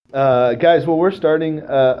Guys, well, we're starting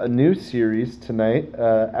a new series tonight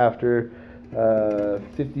after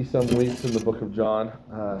 50 some weeks in the book of John.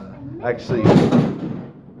 Actually,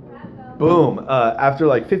 boom, after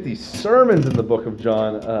like 50 sermons in the book of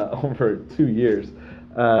John over 2 years,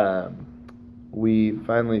 we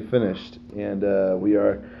finally finished, and we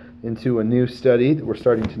are into a new study that we're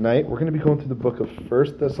starting tonight. We're going to be going through the book of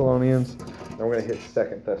First Thessalonians, and we're going to hit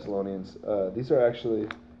Second Thessalonians. These are actually...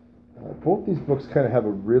 both these books kind of have a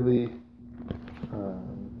really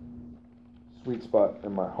sweet spot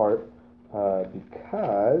in my heart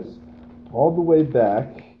because all the way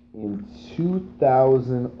back in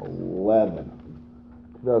 2011,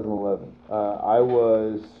 I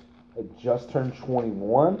just turned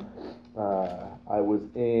 21. I was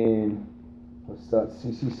in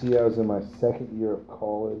CCC. I was in my second year of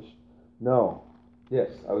college. I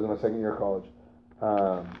was in my second year of college.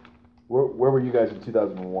 Where were you guys in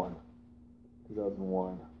 2001?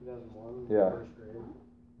 2001. 2001? Yeah. First grade?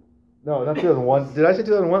 No, not 2001. Did I say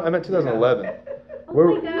 2001? I meant 2011.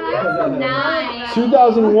 Oh my God, nice.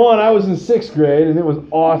 2001, I was in 6th grade, and it was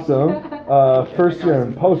awesome. First year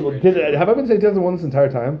in post. Have I been saying 2001 this entire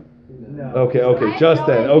time? No. Okay, just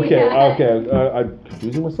then. Okay. I'm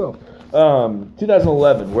confusing myself.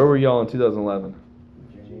 2011. Where were y'all in 2011?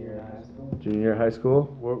 Junior high school. Junior high school.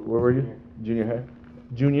 Where were you? Junior high.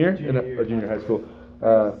 Junior high school.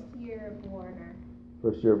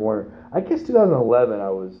 First year of Warner. I guess 2011 I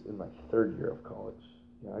was in my 3rd year of college.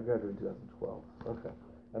 Yeah, I graduated in 2012. Okay.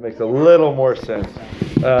 That makes a little more sense.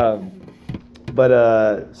 It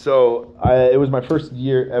was my first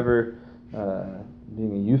year ever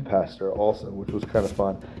being a youth pastor also, which was kind of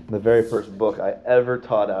fun. And the very first book I ever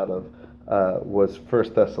taught out of was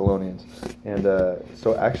First Thessalonians. And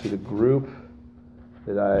so actually the group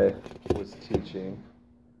that I was teaching,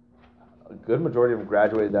 a good majority of them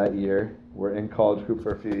graduated that year. We're in college group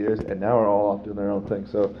for a few years, and now we're all off doing their own thing.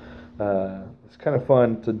 So it's kind of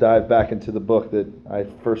fun to dive back into the book that I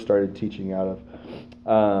first started teaching out of.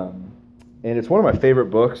 And it's one of my favorite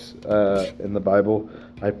books in the Bible.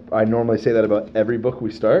 I normally say that about every book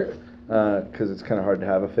we start because it's kind of hard to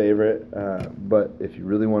have a favorite. But if you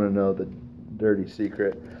really want to know the dirty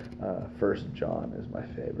secret, First John is my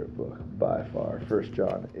favorite book by far. First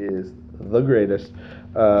John is the greatest,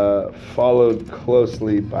 followed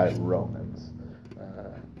closely by Romans,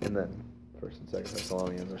 and then First and Second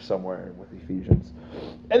Thessalonians are somewhere with Ephesians,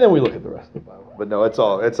 and then we look at the rest of the Bible. But no, it's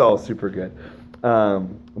all super good.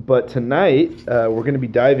 But tonight we're going to be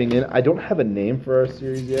diving in. I don't have a name for our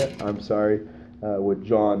series yet. I'm sorry. With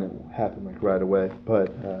John, it happened like right away,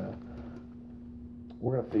 but.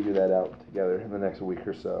 We're going to figure that out together in the next week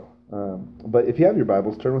or so. But if you have your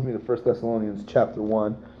Bibles, turn with me to 1 Thessalonians chapter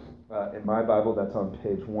 1. In my Bible, that's on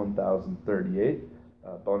page 1038.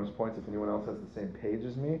 Bonus points if anyone else has the same page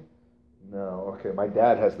as me. No, okay. My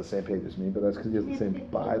dad has the same page as me, but that's because he has the same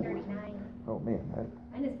Bible. Oh, man.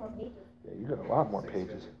 Mine is 4 pages. Yeah, you got a lot more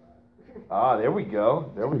pages. There we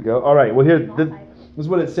go. All right, well, here, this is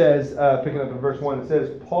what it says, picking up in verse 1. It says,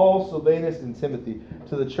 Paul, Silvanus, and Timothy,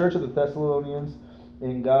 to the church of the Thessalonians,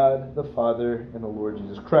 in God the Father and the Lord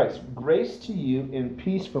Jesus Christ. Grace to you and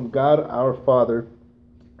peace from God our Father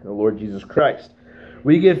and the Lord Jesus Christ.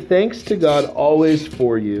 We give thanks to God always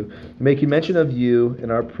for you, making mention of you in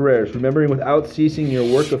our prayers, remembering without ceasing your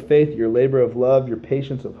work of faith, your labor of love, your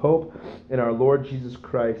patience of hope in our Lord Jesus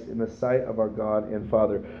Christ in the sight of our God and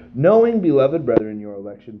Father, knowing, beloved brethren, your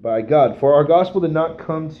election by God. For our gospel did not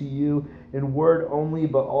come to you in word only,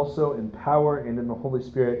 but also in power and in the Holy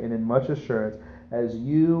Spirit and in much assurance, as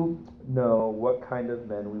you know what kind of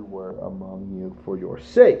men we were among you for your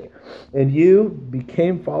sake. And you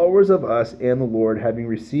became followers of us and the Lord, having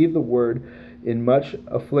received the word in much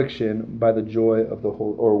affliction by the joy of the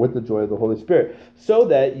with the joy of the Holy Spirit, so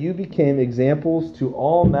that you became examples to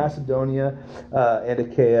all Macedonia and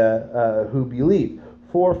Achaia who believe.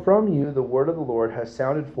 For from you the word of the Lord has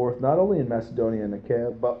sounded forth not only in Macedonia and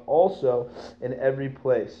Achaia, but also in every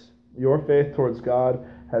place. Your faith towards God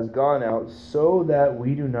has gone out, so that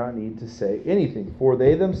we do not need to say anything. For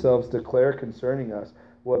they themselves declare concerning us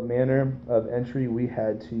what manner of entry we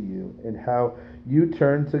had to you, and how you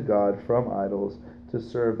turned to God from idols to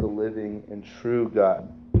serve the living and true God,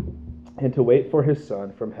 and to wait for his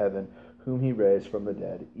Son from heaven, whom he raised from the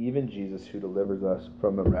dead, even Jesus, who delivers us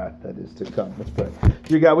from the wrath that is to come. Let's pray.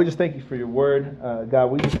 Dear God, we just thank you for your word. God,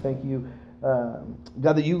 we just thank you,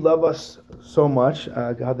 God, that you love us so much.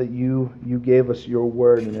 God, that you gave us your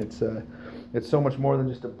word, and It's so much more than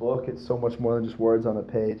just a book. It's so much more than just words on a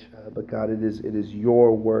page. But God, it is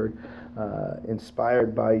your word,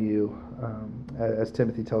 inspired by you. As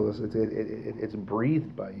Timothy tells us, it's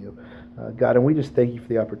breathed by you. God, and we just thank you for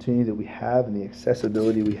the opportunity that we have and the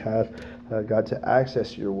accessibility we have, God, to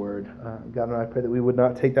access your word. God, and I pray that we would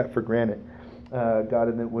not take that for granted. God,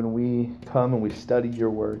 and that when we come and we study your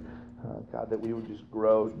word, God, that we would just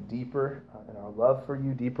grow deeper in our love for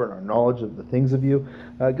you, deeper in our knowledge of the things of you.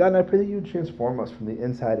 God, and I pray that you would transform us from the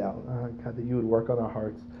inside out. God, that you would work on our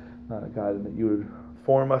hearts, God, and that you would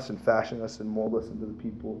form us and fashion us and mold us into the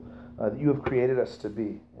people that you have created us to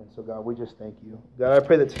be. And so, God, we just thank you. God, I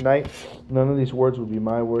pray that tonight none of these words would be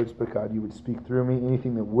my words, but God, you would speak through me.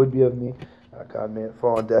 Anything that would be of me, God, may it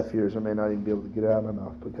fall on deaf ears or may not even be able to get it out of my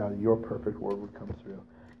mouth. But God, your perfect word would come through.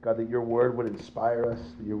 God, that your word would inspire us,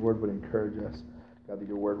 that your word would encourage us, God, that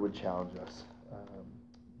your word would challenge us,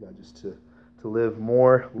 God, just to live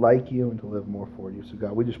more like you and to live more for you. So,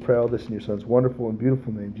 God, we just pray all this in your Son's wonderful and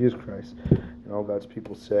beautiful name, Jesus Christ. And all God's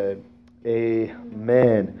people said,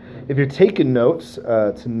 amen. If you're taking notes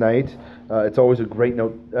tonight, it's always a great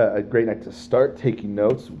night to start taking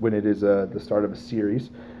notes when it is the start of a series.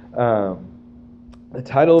 The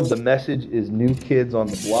title of the message is New Kids on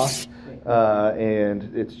the Block.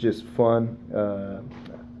 And it's just fun.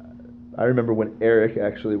 I remember when Eric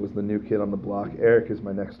actually was the new kid on the block. Eric is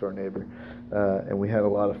my next door neighbor, and we had a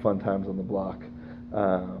lot of fun times on the block.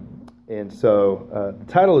 And so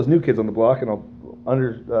the title is New Kids on the Block, and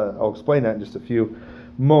I'll explain that in just a few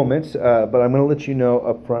moments. But I'm going to let you know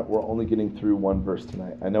up front we're only getting through one verse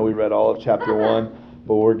tonight. I know we read all of chapter 1,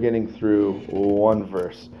 but we're getting through one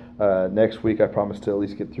verse. Next week I promise to at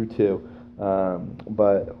least get through 2.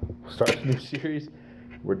 But start a new series.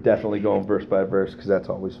 We're definitely going verse by verse because that's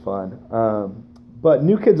always fun. But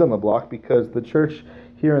New Kids on the Block, because the church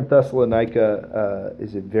here in Thessalonica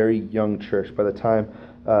is a very young church. By the time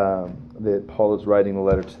that Paul is writing the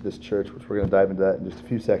letter to this church, which we're going to dive into that in just a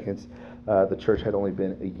few seconds, the church had only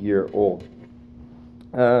been a year old.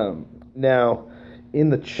 Now, in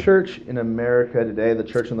the church in America today, the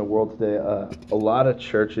church in the world today, a lot of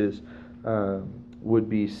churches would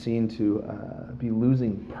be seen to be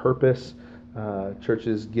losing purpose.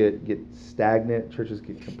 Churches get stagnant. Churches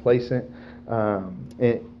get complacent.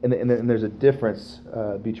 And there's a difference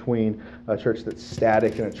between a church that's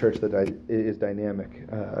static and a church that is dynamic.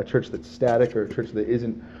 A church that's static, or a church that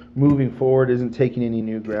isn't moving forward, isn't taking any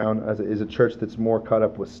new ground, is a church that's more caught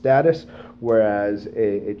up with status, whereas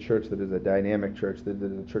a church that is a dynamic church, that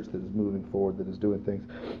is a church that is moving forward, that is doing things,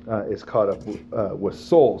 is caught up with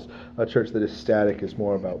souls. A church that is static is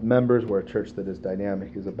more about members, where a church that is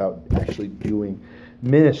dynamic is about actually doing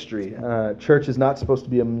ministry. Church is not supposed to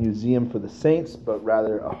be a museum for the saints, but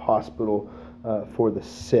rather a hospital for the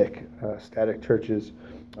sick. Static churches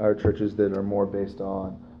are churches that are more based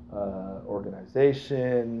on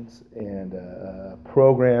organizations and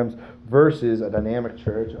programs versus a dynamic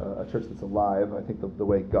church, a church that's alive. I think the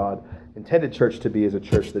way God intended church to be is a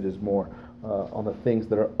church that is more on the things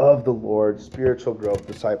that are of the Lord, spiritual growth,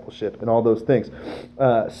 discipleship, and all those things.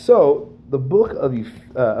 So the book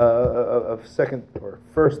of Second or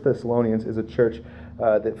First Thessalonians is a church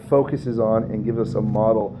that focuses on and gives us a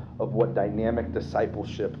model of what dynamic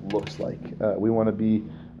discipleship looks like. We want to be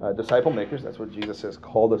disciple makers. That's what Jesus has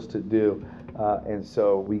called us to do. And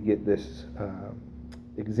so we get this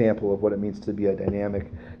example of what it means to be a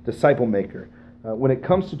dynamic disciple maker. When it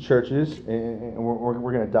comes to churches, and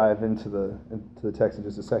we're going to dive into the text in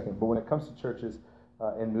just a second, but when it comes to churches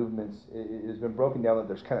and movements, it has been broken down that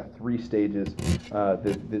there's kind of 3 stages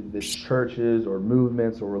that churches or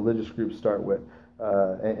movements or religious groups start with,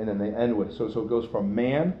 and then they end with. So it goes from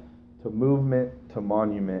man to movement to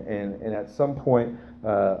monument, and at some point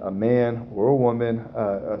a man or a woman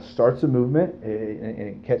starts a movement and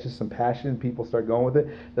it catches some passion, people start going with it,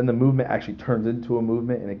 then the movement actually turns into a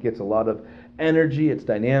movement and it gets a lot of energy, it's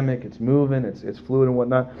dynamic, it's moving, it's fluid and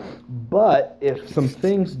whatnot. But if some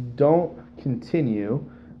things don't continue,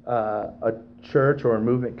 a church or a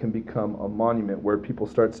movement can become a monument where people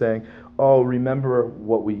start saying, oh, remember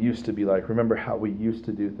what we used to be like, remember how we used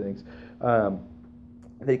to do things.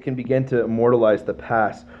 They can begin to immortalize the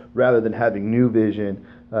past rather than having new vision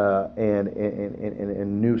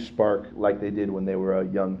and new spark like they did when they were a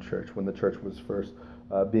young church, when the church was first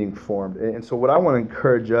being formed. And so what I want to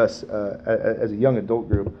encourage us as a young adult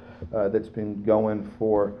group that's been going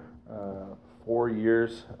for 4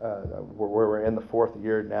 years, we're in the 4th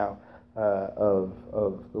year now of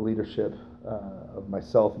the leadership of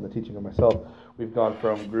myself and the teaching of myself. We've gone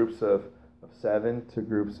from groups of 7 to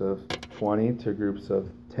groups of 20 to groups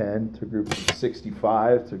of 10 to groups of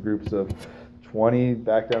 65 to groups of 20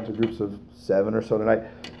 back down to groups of 7 or so tonight.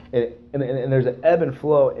 And there's an ebb and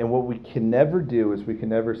flow, and what we can never do is we can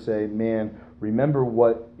never say, man, remember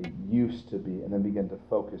what it used to be, and then begin to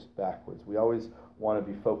focus backwards. We always want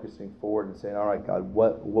to be focusing forward and saying, all right, God,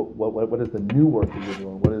 what is the new work that you're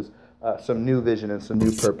doing? What is some new vision and some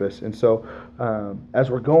new purpose? And so as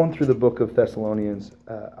we're going through the book of Thessalonians,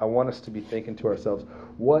 I want us to be thinking to ourselves,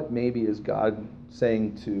 what maybe is God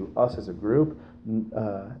saying to us as a group?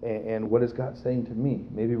 And what is God saying to me?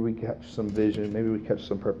 Maybe we catch some vision, maybe we catch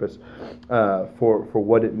some purpose for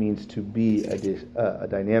what it means to be a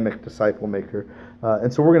dynamic disciple maker.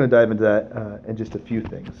 And so we're going to dive into that in just a few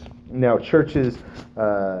things. Now, churches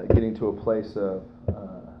getting to a place of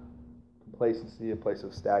complacency, a place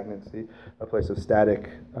of stagnancy, a place of static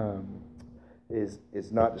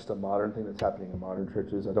is not just a modern thing that's happening in modern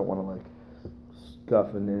churches. I don't want to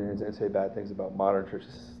scuff and say bad things about modern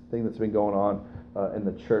churches. Thing that's been going on in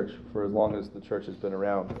the church for as long as the church has been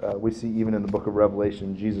around. We see even in the book of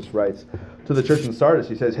Revelation, Jesus writes to the church in Sardis,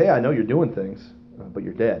 he says, hey, I know you're doing things, but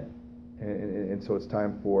you're dead. And so it's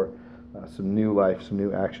time for some new life, some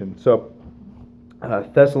new action. So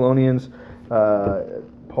Thessalonians,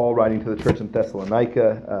 Paul writing to the church in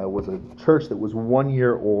Thessalonica, was a church that was 1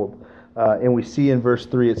 year old. And we see in verse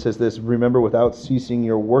 3, it says this, remember without ceasing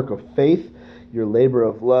your work of faith, your labor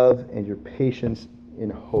of love, and your patience in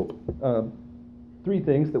hope. 3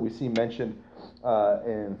 things that we see mentioned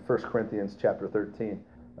in 1 Corinthians chapter 13.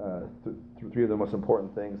 3 of the most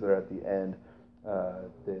important things that are at the end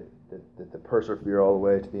that persevere all the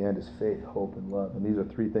way to the end is faith, hope, and love. And these are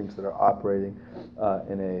 3 things that are operating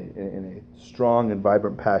in a strong and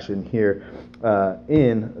vibrant passion here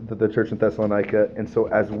in the church in Thessalonica. And so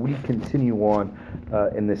as we continue on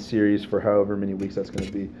in this series for however many weeks that's going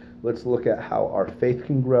to be, let's look at how our faith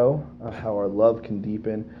can grow, how our love can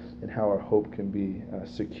deepen, and how our hope can be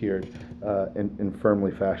secured and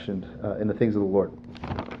firmly fashioned in the things of the Lord.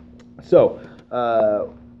 So,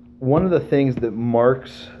 one of the things that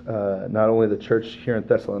marks not only the church here in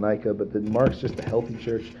Thessalonica, but that marks just a healthy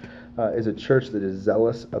church is a church that is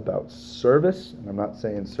zealous about service. And I'm not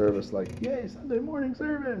saying service like, yay, Sunday morning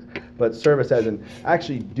service, but service as in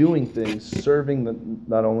actually doing things, serving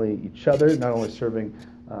not only each other, not only serving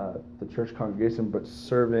the church congregation, but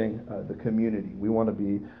serving the community. We want to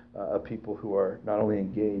be a people who are not only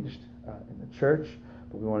engaged in the church,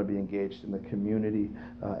 but we want to be engaged in the community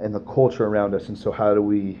and the culture around us. And so how do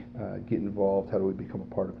we get involved? How do we become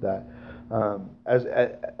a part of that?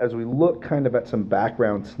 As we look kind of at some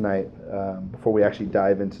background tonight, before we actually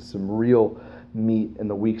dive into some real meat in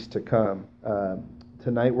the weeks to come,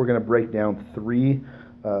 tonight we're going to break down 3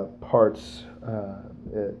 parts,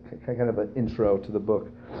 kind of an intro to the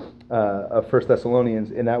book of 1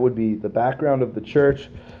 Thessalonians, and that would be the background of the church,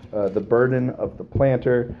 the burden of the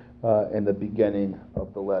planter, and the beginning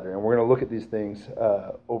of the letter. And we're going to look at these things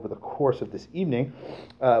over the course of this evening.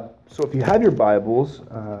 So if you have your Bibles,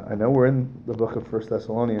 I know we're in the book of 1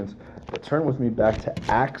 Thessalonians, but turn with me back to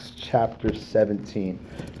Acts chapter 17,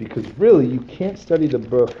 because really you can't study the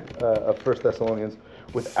book of 1 Thessalonians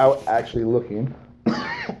without actually looking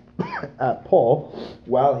at Paul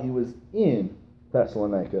while he was in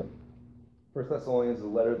Thessalonica. 1 Thessalonians is a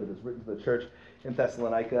letter that is written to the church in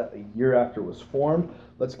Thessalonica a year after it was formed.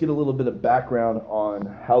 Let's get a little bit of background on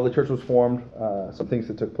how the church was formed, some things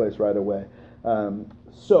that took place right away.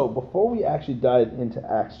 So before we actually dive into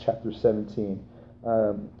Acts chapter 17,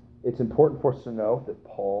 it's important for us to know that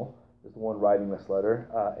Paul is the one writing this letter,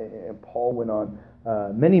 and Paul went on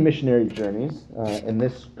many missionary journeys, and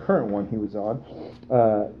this current one he was on,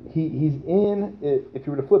 he's in, if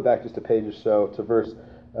you were to flip back just a page or so to verse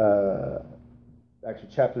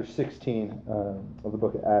chapter 16 of the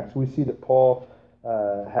book of Acts, we see that Paul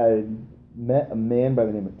had met a man by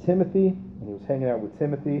the name of Timothy, and he was hanging out with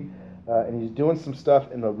Timothy, and he's doing some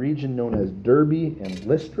stuff in the region known as Derbe and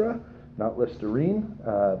Lystra, not Listerine,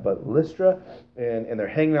 but Lystra, and they're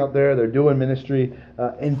hanging out there, they're doing ministry,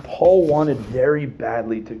 and Paul wanted very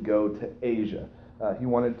badly to go to Asia. He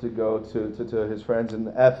wanted to go to his friends in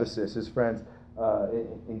Ephesus, his friends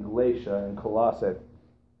in Galatia and Colossae.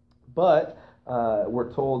 But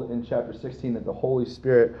we're told in chapter 16 that the Holy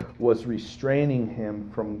Spirit was restraining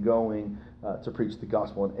him from going to preach the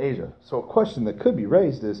gospel in Asia. So a question that could be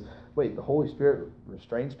raised is, wait, the Holy Spirit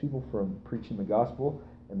restrains people from preaching the gospel?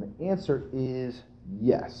 And the answer is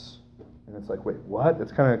yes. And it's like, wait, what?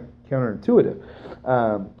 That's kind of counterintuitive.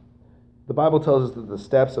 The Bible tells us that the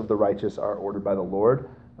steps of the righteous are ordered by the Lord.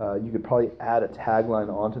 You could probably add a tagline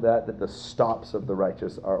onto that the stops of the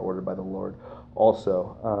righteous are ordered by the Lord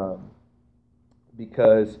also.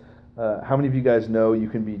 Because how many of you guys know you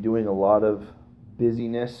can be doing a lot of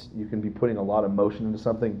busyness. You can be putting a lot of motion into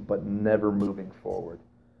something, but never moving forward.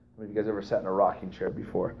 I mean, you guys ever sat in a rocking chair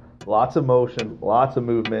before? Lots of motion, lots of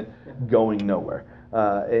movement, going nowhere.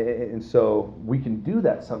 And so we can do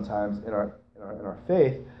that sometimes in our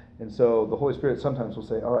faith. And so the Holy Spirit sometimes will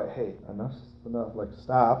say, all right, hey, enough's enough. Like,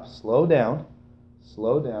 stop, slow down,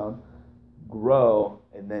 grow,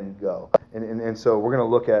 and then go. And so we're going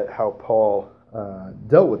to look at how Paul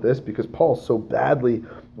dealt with this, because Paul so badly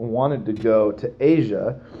wanted to go to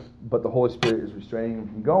Asia, but the Holy Spirit is restraining him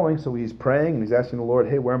from going. So he's praying and he's asking the Lord,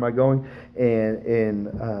 hey, where am I going? And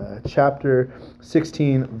in chapter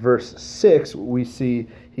 16, verse 6, we see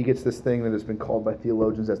he gets this thing that has been called by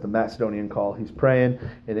theologians as the Macedonian call. He's praying,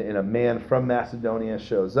 and a man from Macedonia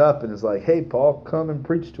shows up and is like, hey, Paul, come and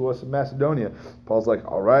preach to us in Macedonia. Paul's like,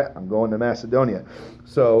 all right, I'm going to Macedonia.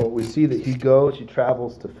 So we see that he goes, he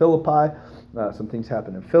travels to Philippi. Some things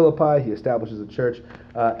happen in Philippi. He establishes a church,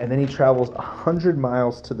 and then he travels 100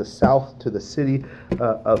 miles to the south to the city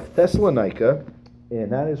of Thessalonica,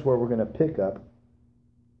 and that is where we're going to pick up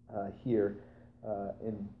here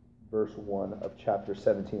in verse 1 of chapter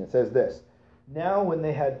 17. It says this: Now when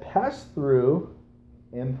they had passed through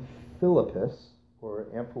Amphipolis,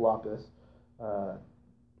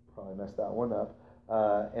 probably messed that one up,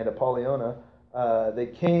 and Apollonia, they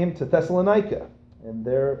came to Thessalonica, and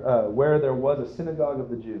there, where there was a synagogue of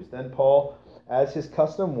the Jews. Then Paul, as his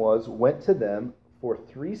custom was, went to them for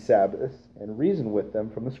 3 Sabbaths and reasoned with them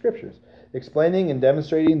from the Scriptures, explaining and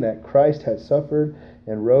demonstrating that Christ had suffered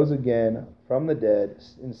and rose again from the dead,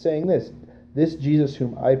 and saying this Jesus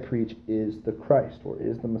whom I preach is the Christ, or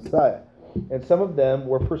is the Messiah. And some of them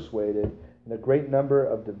were persuaded, and a great number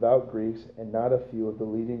of devout Greeks, and not a few of the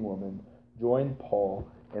leading women, joined Paul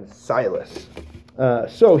and Silas.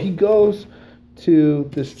 So he goes to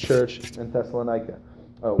this church in Thessalonica.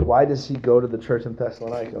 Why does he go to the church in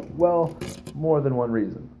Thessalonica? Well, more than one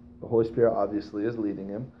reason. The Holy Spirit obviously is leading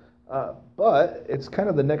him, but it's kind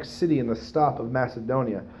of the next city in the stop of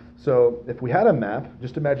Macedonia. So if we had a map,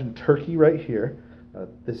 just imagine Turkey right here.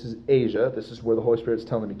 This is Asia. This is where the Holy Spirit's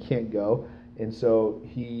telling him he can't go. And so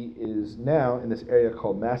he is now in this area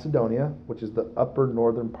called Macedonia, which is the upper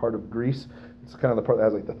northern part of Greece. It's kind of the part that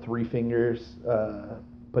has like the 3 fingers,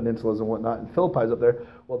 peninsulas and whatnot, and Philippi's up there.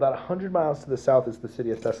 Well, about 100 miles to the south is the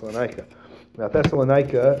city of Thessalonica. Now,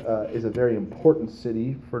 Thessalonica is a very important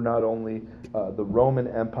city for not only the Roman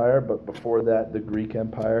Empire, but before that, the Greek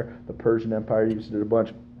Empire, the Persian Empire. You used it a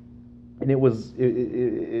bunch, and it was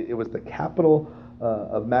the capital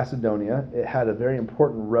of Macedonia. It had a very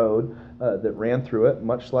important road that ran through it,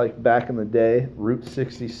 much like back in the day, Route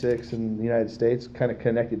 66 in the United States kind of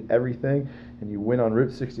connected everything, and you went on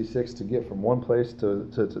Route 66 to get from one place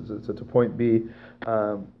to point B.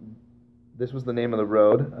 This was the name of the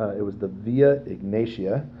road. It was the Via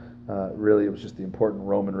Egnatia. Really, it was just the important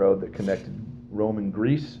Roman road that connected Roman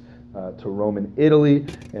Greece to Roman Italy,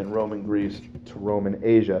 and Roman Greece to Roman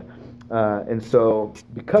Asia. And so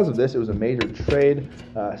because of this, it was a major trade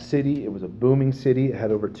city. It was a booming city. It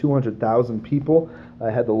had over 200,000 people.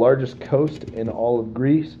 It had the largest coast in all of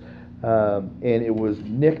Greece. And it was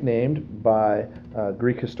nicknamed by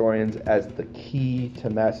Greek historians as the key to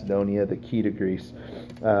Macedonia, the key to Greece.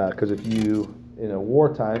 Because if you, in a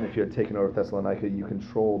wartime, if you had taken over Thessalonica, you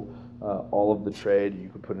controlled all of the trade. You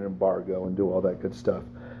could put an embargo and do all that good stuff.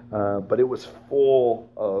 But it was full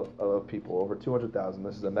of people, over 200,000.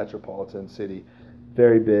 This is a metropolitan city,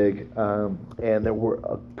 very big. And there were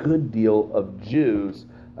a good deal of Jews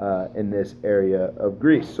in this area of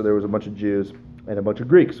Greece. So there was a bunch of Jews and a bunch of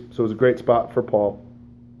Greeks. So it was a great spot for Paul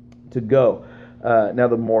to go. Now,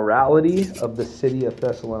 the morality of the city of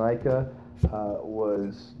Thessalonica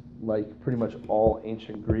was like pretty much all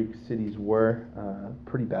ancient Greek cities were.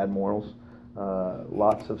 Pretty bad morals.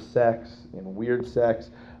 Lots of sex and weird sex.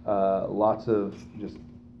 Lots of just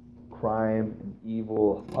crime and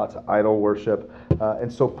evil, lots of idol worship.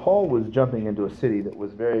 And so Paul was jumping into a city that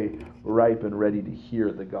was very ripe and ready to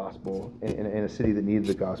hear the gospel, in a city that needed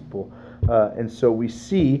the gospel. And so we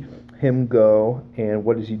see him go, and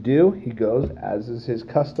what does he do? He goes, as is his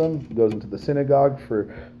custom, he goes into the synagogue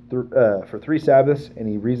for 3 Sabbaths, and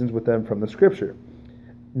he reasons with them from the Scripture.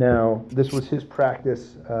 Now, this was his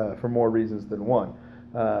practice for more reasons than one.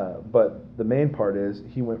 But the main part is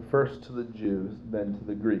he went first to the Jews, then to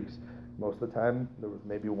the Greeks. Most of the time, there was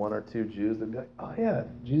maybe 1 or 2 Jews that would be like, oh yeah,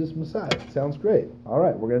 Jesus Messiah, sounds great. All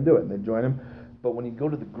right, we're going to do it. And they'd join him. But when you go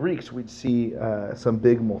to the Greeks, we'd see some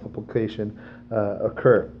big multiplication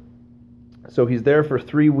occur. So he's there for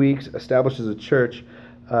 3 weeks, establishes a church,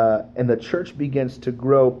 and the church begins to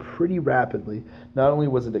grow pretty rapidly. Not only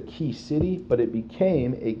was it a key city, but it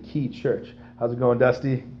became a key church. How's it going,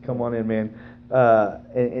 Dusty? Come on in, man.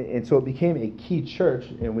 And so it became a key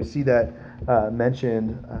church, and we see that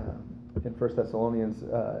mentioned in 1 Thessalonians,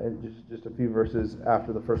 just a few verses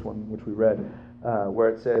after the first one, which we read, where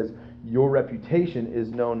it says, "Your reputation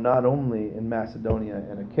is known not only in Macedonia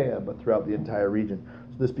and Achaia, but throughout the entire region."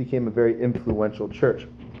 So this became a very influential church.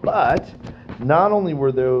 But not only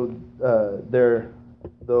were there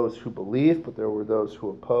those who believed, but there were those who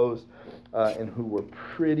opposed and who were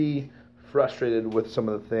pretty frustrated with some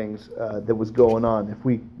of the things that was going on. If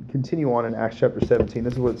we continue on in Acts chapter 17,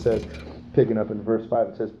 this is what it says, picking up in verse 5.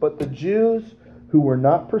 It says, "But the Jews who were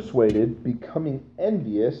not persuaded, becoming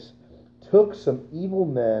envious, took some evil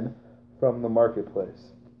men from the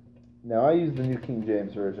marketplace." Now, I use the New King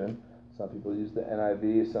James Version. Some people use the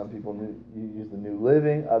NIV. Some people use the New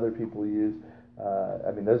Living. Other people use,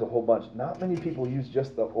 there's a whole bunch. Not many people use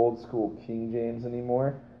just the old school King James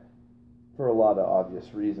anymore for a lot of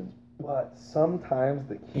obvious reasons. But sometimes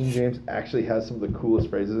the King James actually has some of the coolest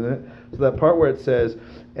phrases in it. So that part where it says,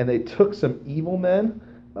 "And they took some evil men,"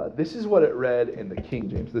 this is what it read in the King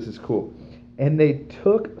James. This is cool. "And they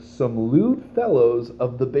took some lewd fellows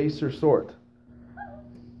of the baser sort."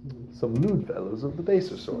 Some lewd fellows of the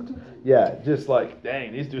baser sort. Yeah, just like,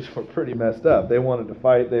 dang, these dudes were pretty messed up. They wanted to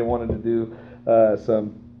fight. They wanted to do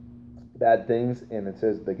some bad things. And it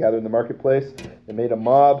says they gathered in the marketplace. They made a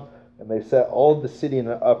mob. And they set all of the city in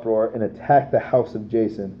an uproar and attacked the house of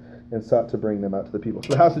Jason and sought to bring them out to the people.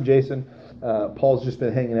 So the house of Jason, Paul's just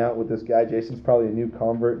been hanging out with this guy. Jason's probably a new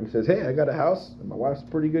convert. And he says, "Hey, I got a house, and my wife's a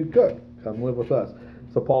pretty good cook. Come live with us."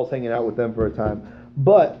 So Paul's hanging out with them for a time.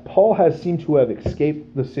 But Paul has seemed to have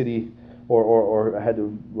escaped the city or had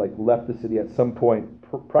to left the city at some point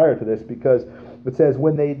prior to this, because it says,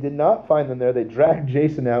 "When they did not find them there, they dragged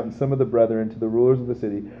Jason out and some of the brethren to the rulers of the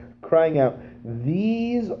city, crying out,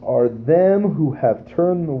 'These are them who have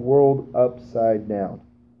turned the world upside down.'"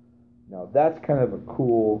 Now that's kind of a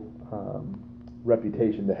cool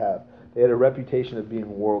reputation to have. They had a reputation of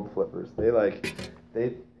being world flippers.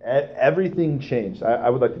 Everything changed. I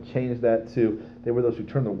would like to change that to, they were those who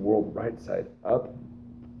turned the world right side up,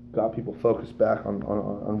 got people focused back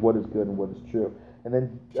on what is good and what is true. And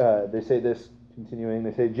then they say this, continuing,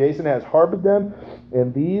 they say, "Jason has harbored them,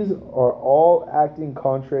 and these are all acting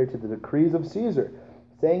contrary to the decrees of Caesar,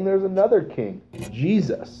 saying there's another king,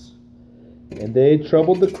 Jesus. And they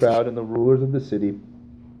troubled the crowd and the rulers of the city,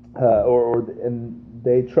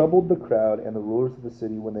 they troubled the crowd and the rulers of the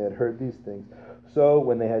city when they had heard these things. So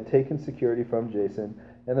when they had taken security from Jason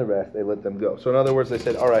and the rest, they let them go." So in other words, they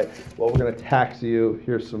said, "All right, well, we're going to tax you.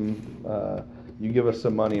 Here's some, you give us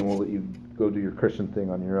some money and we'll let you go do your Christian thing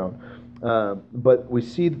on your own." But we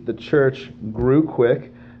see that the church grew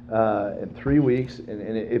quick in 3 weeks, and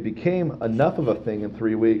it became enough of a thing in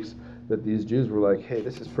 3 weeks that these Jews were like, "Hey,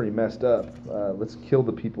 this is pretty messed up. Let's kill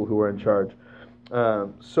the people who are in charge."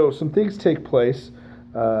 So some things take place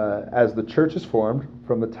as the church is formed.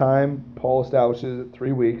 From the time Paul establishes it,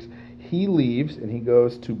 3 weeks, he leaves and he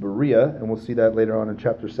goes to Berea, and we'll see that later on in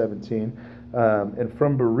chapter 17. And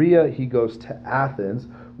from Berea, he goes to Athens.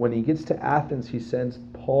 When he gets to Athens, he sends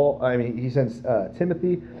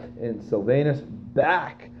Timothy and Silvanus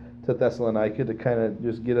back to Thessalonica to kind of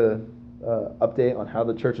just get a update on how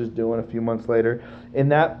the church is doing a few months later. In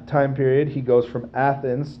that time period, he goes from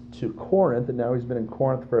Athens to Corinth, and now he's been in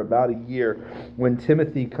Corinth for about a year. When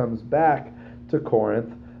Timothy comes back to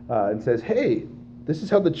Corinth and says, "Hey, this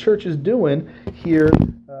is how the church is doing here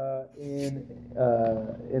in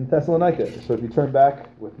Thessalonica." So if you turn back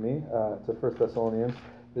with me to 1 Thessalonians,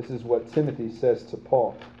 this is what Timothy says to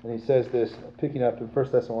Paul. And he says this, picking up in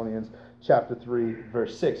 1 Thessalonians chapter 3,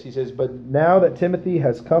 verse 6. He says, "But now that Timothy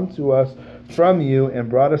has come to us from you and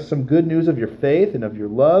brought us some good news of your faith and of your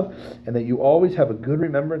love, and that you always have a good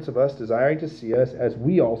remembrance of us, desiring to see us as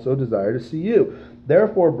we also desire to see you.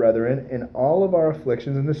 Therefore, brethren, in all of our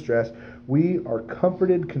afflictions and distress, we are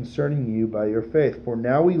comforted concerning you by your faith. For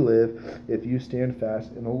now we live if you stand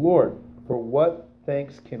fast in the Lord. For what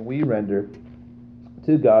thanks can we render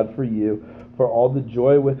to God for you, for all the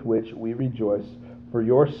joy with which we rejoice for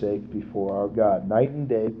your sake before our God, night and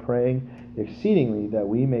day, praying exceedingly that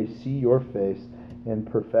we may see your face and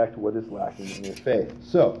perfect what is lacking in your faith."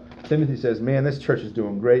 So Timothy says, "Man, this church is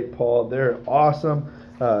doing great, Paul. They're awesome.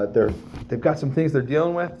 They've got some things they're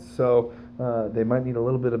dealing with, so they might need a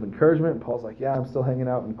little bit of encouragement." And Paul's like, "Yeah, I'm still hanging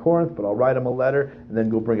out in Corinth, but I'll write them a letter and then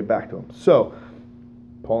go bring it back to them." So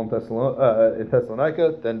Paul in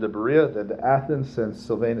Thessalonica, then to Berea, then to Athens, sends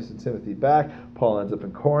Silvanus and Timothy back. Paul ends up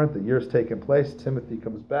in Corinth. The year's taking place. Timothy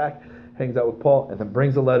comes back, hangs out with Paul, and then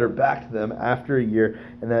brings a letter back to them after a year.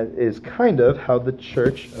 And that is kind of how the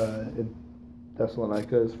church in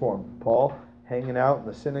Thessalonica is formed. Paul hanging out in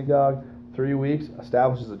the synagogue, 3 weeks,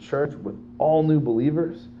 establishes a church with all new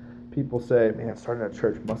believers. People say, man, starting a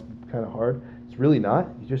church must be kind of hard. It's really not.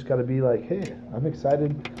 You just got to be like, hey, I'm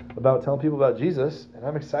excited about telling people about Jesus, and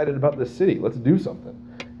I'm excited about this city. Let's do something.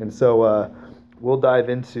 And so we'll dive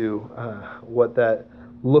into what that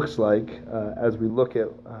looks like as we look at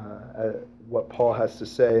what Paul has to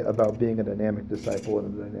say about being a dynamic disciple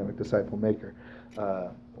and a dynamic disciple maker.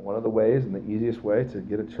 One of the ways and the easiest way to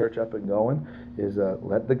get a church up and going is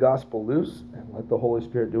let the gospel loose and let the Holy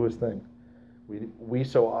Spirit do his thing. We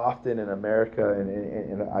so often in America,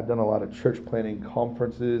 and I've done a lot of church planting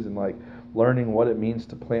conferences and like learning what it means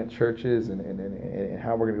to plant churches and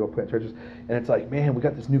how we're going to go plant churches. And it's like, man, we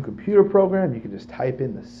got this new computer program. You can just type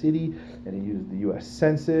in the city and it uses the U.S.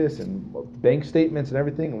 Census and bank statements and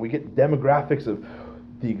everything. And we get demographics of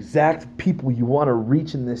the exact people you want to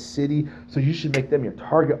reach in this city. So you should make them your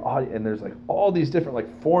target audience. And there's like all these different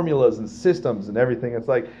like formulas and systems and everything. It's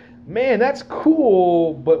like, man, that's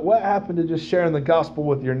cool, but what happened to just sharing the gospel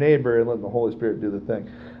with your neighbor and letting the Holy Spirit do the thing?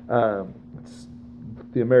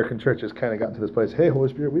 The American church has kind of gotten to this place, hey, Holy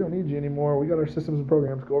Spirit, we don't need you anymore. We got our systems and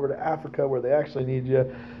programs. Go over to Africa where they actually need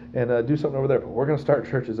you and do something over there. But we're going to start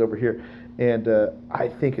churches over here. And I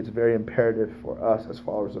think it's very imperative for us as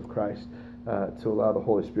followers of Christ to allow the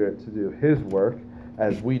Holy Spirit to do his work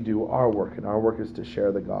as we do our work. And our work is to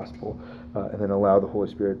share the gospel and then allow the Holy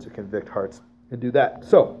Spirit to convict hearts and do that.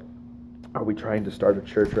 So, are we trying to start a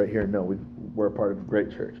church right here? No, we're a part of a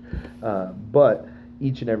great church. But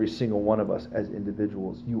each and every single one of us as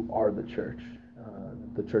individuals, you are the church.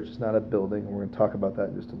 The church is not a building. We're going to talk about that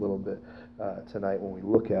in just a little bit tonight when we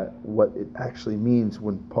look at what it actually means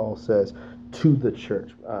when Paul says to the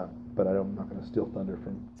church. But I'm not going to steal thunder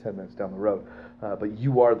from 10 minutes down the road. But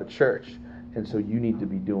you are the church. And so you need to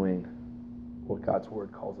be doing what God's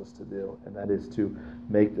word calls us to do, and that is to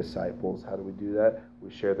make disciples. How do we do that? We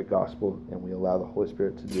share the gospel, and we allow the Holy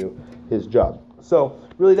Spirit to do his job. So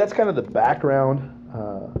really that's kind of the background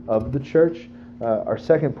of the church. Our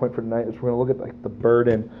second point for tonight is we're going to look at like the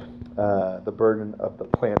burden of the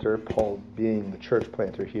planter, Paul being the church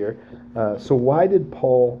planter here. So why did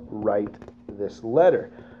Paul write this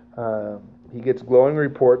letter? He gets glowing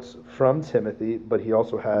reports from Timothy, but he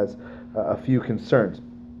also has a few concerns.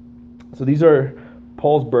 So these are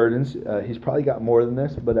Paul's burdens. He's probably got more than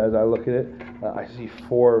this, but as I look at it, I see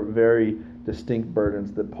 4 very distinct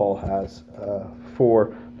burdens that Paul has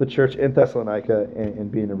for the church in Thessalonica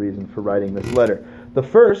and being a reason for writing this letter. The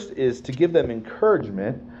first is to give them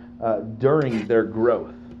encouragement during their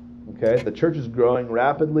growth. Okay, the church is growing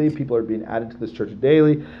rapidly. People are being added to this church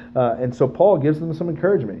daily. And so Paul gives them some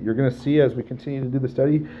encouragement. You're going to see as we continue to do the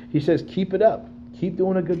study, he says, keep it up. Keep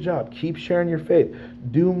doing a good job. Keep sharing your faith.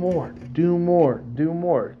 Do more. Do more. Do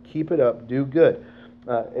more. Keep it up. Do good.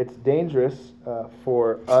 It's dangerous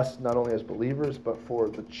for us, not only as believers, but for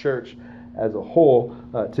the church as a whole,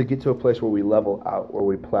 to get to a place where we level out, where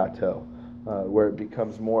we plateau, where it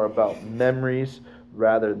becomes more about memories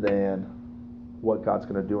rather than what God's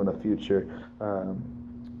going to do in the future,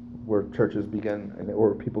 where churches begin,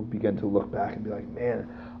 or people begin to look back and be like, man,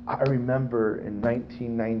 I remember in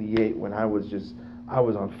 1998 when I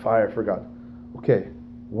was on fire for God. Okay,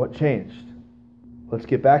 what changed? Let's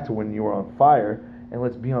get back to when you were on fire, and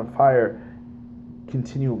let's be on fire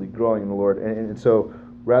continually growing in the Lord. And so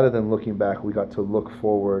rather than looking back, we got to look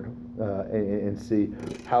forward and see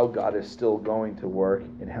how God is still going to work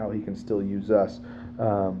and how he can still use us.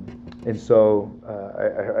 And so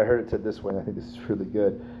I heard it said this way, and I think this is really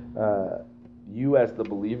good. You as the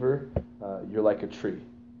believer, you're like a tree.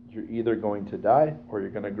 You're either going to die or you're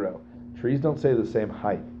going to grow. Trees don't stay the same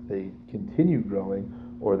height. They continue growing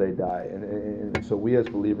or they die. And so we as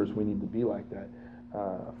believers, we need to be like that.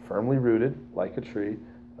 Firmly rooted, like a tree,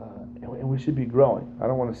 and we should be growing. I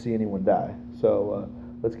don't want to see anyone die. So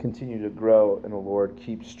let's continue to grow in the Lord.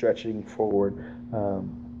 Keep stretching forward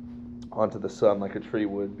onto the sun like a tree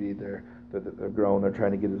would be. They're growing. They're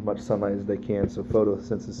trying to get as much sunlight as they can so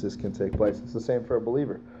photosynthesis can take place. It's the same for a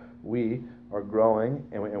believer. We are growing,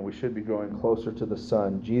 and we should be growing closer to the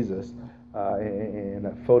Son, Jesus, and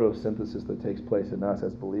that photosynthesis that takes place in us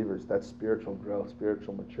as believers, that spiritual growth,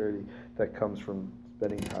 spiritual maturity that comes from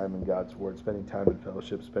spending time in God's Word, spending time in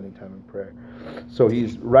fellowship, spending time in prayer. So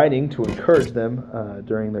he's writing to encourage them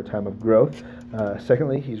during their time of growth.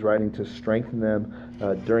 Secondly, he's writing to strengthen them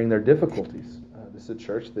during their difficulties. This is a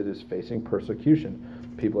church that is facing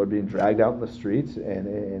persecution. People are being dragged out in the streets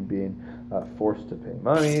and being forced to pay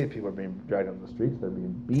money. People are being dragged out in the streets. They're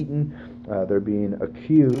being beaten. They're being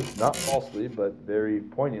accused, not falsely, but very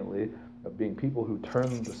poignantly, of being people who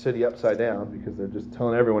turn the city upside down because they're just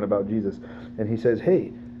telling everyone about Jesus. And he says,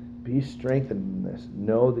 hey, be strengthened in this.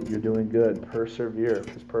 Know that you're doing good. Persevere,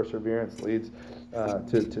 because perseverance leads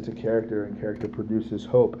to character, and character produces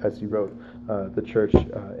hope, as he wrote the church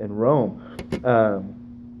in Rome.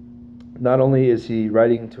 Not only is he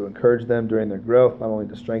writing to encourage them during their growth, not only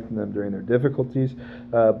to strengthen them during their difficulties,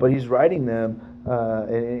 but he's writing them,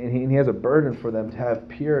 and he has a burden for them to have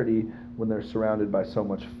purity when they're surrounded by so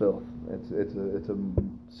much filth. It's a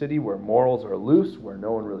city where morals are loose, where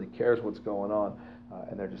no one really cares what's going on,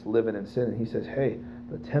 and they're just living in sin. And he says, hey,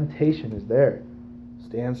 the temptation is there.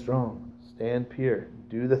 Stand strong. Stand pure.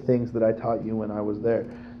 Do the things that I taught you when I was there.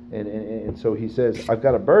 And so he says, I've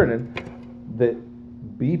got a burden that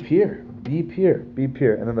be pure. Be pure. Be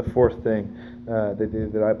pure. And then the fourth thing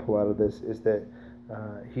that I pull out of this is that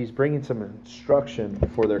he's bringing some instruction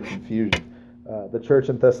for their confusion. The church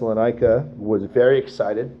in Thessalonica was very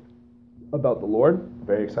excited about the Lord,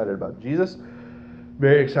 very excited about Jesus,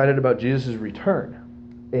 very excited about Jesus' return.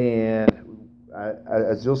 And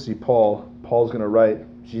as you'll see, Paul's going to write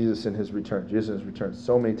Jesus in his return. Jesus in his return.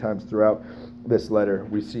 So many times throughout this letter,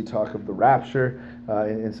 we see talk of the rapture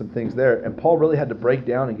and some things there. And Paul really had to break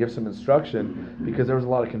down and give some instruction because there was a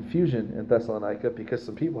lot of confusion in Thessalonica because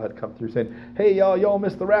some people had come through saying, hey, y'all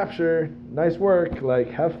missed the rapture. Nice work. Like,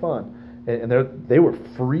 have fun. And they were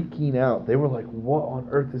freaking out. They were like, what on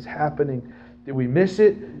earth is happening? Did we miss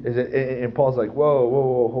it? And Paul's like,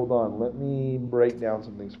 whoa, hold on. Let me break down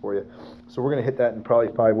some things for you. So we're going to hit that in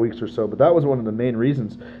probably 5 weeks or so. But that was one of the main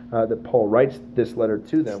reasons that Paul writes this letter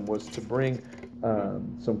to them, was to bring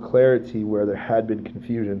some clarity where there had been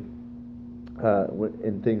confusion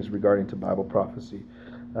in things regarding to Bible prophecy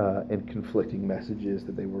and conflicting messages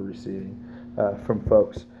that they were receiving from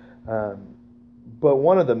folks. But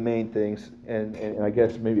one of the main things, and I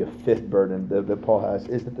guess maybe a fifth burden that Paul has,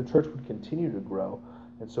 is that the church would continue to grow.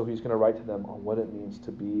 And so he's going to write to them on what it means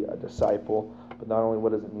to be a disciple, but not only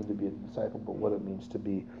what does it mean to be a disciple, but what it means to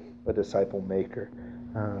be a disciple maker.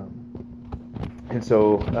 And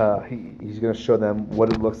so he's going to show them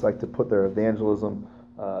what it looks like to put their evangelism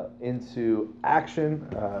into action,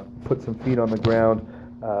 put some feet on the ground,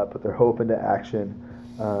 put their hope into action,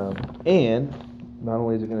 and not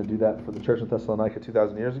only is it going to do that for the church in Thessalonica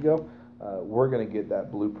 2,000 years ago, we're going to get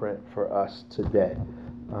that blueprint for us today.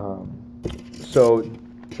 So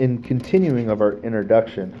in continuing of our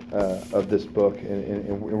introduction of this book,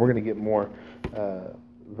 and we're going to get more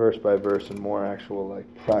verse by verse and more actual like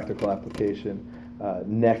practical application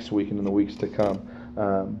next week and in the weeks to come.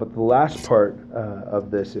 But the last part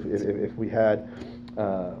of this, if we had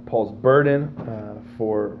Paul's burden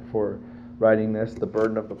for writing this, the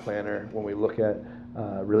burden of the planner, when we look at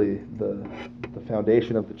really the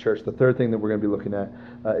foundation of the church, the third thing that we're going to be looking at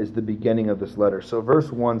is the beginning of this letter. So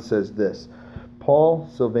verse 1 says this: Paul,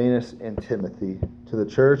 Silvanus, and Timothy, to the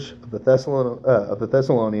church of the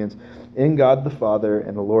Thessalonians, in God the Father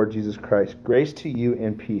and the Lord Jesus Christ, grace to you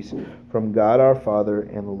and peace from God our Father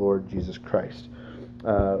and the Lord Jesus Christ.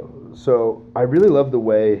 So I really love the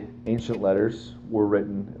way ancient letters were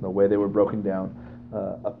written and the way they were broken down.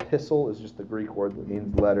 Epistle is just the Greek word that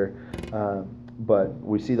means letter. But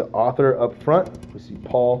we see the author up front. We see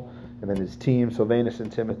Paul, and then his team, Silvanus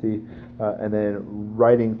and Timothy, and then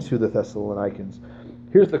writing to the Thessalonians.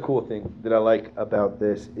 Here's the cool thing that I like about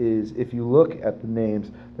this is if you look at the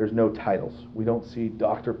names, there's no titles. We don't see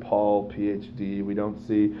Dr. Paul, PhD. We don't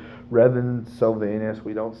see Reverend Silvanus.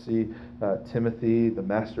 We don't see Timothy, the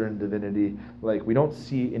Master in Divinity. Like, we don't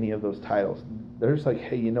see any of those titles. They're just like,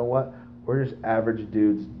 hey, you know what? We're just average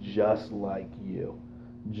dudes just like you.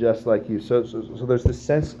 Just like you. So there's this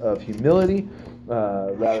sense of humility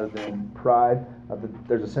rather than pride.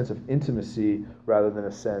 There's a sense of intimacy rather than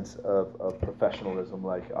a sense of professionalism.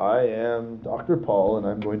 Like, I am Dr. Paul, and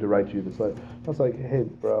I'm going to write you this letter. I was like, hey,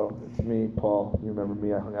 bro, it's me, Paul. You remember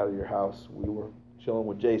me? I hung out at your house. We were chilling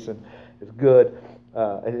with Jason. It's good.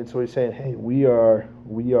 And so he's saying, hey, we are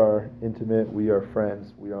intimate. We are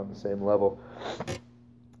friends. We are on the same level.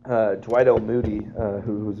 Dwight L. Moody,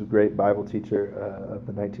 who was a great Bible teacher of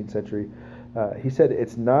the 19th century, he said,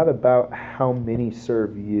 it's not about how many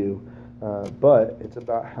serve you, but it's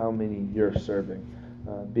about how many you're serving.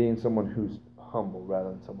 Being someone who's humble rather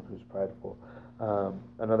than someone who's prideful.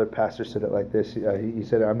 Another pastor said it like this. He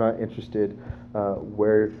said, I'm not interested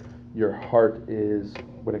where your heart is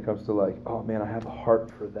when it comes to like, oh man, I have a heart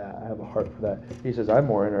for that. I have a heart for that. He says, I'm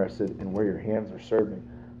more interested in where your hands are serving.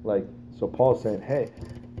 Like, so Paul's saying, hey,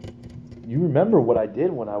 you remember what I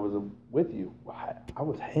did when I was with you. I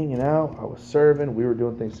was hanging out, I was serving, we were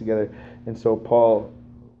doing things together. And so Paul,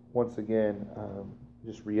 once again,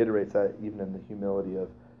 just reiterates that even in the humility of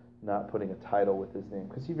not putting a title with his name.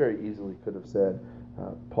 Because he very easily could have said,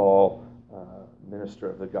 Paul, minister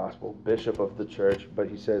of the gospel, bishop of the church, but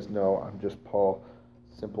he says, no, I'm just Paul,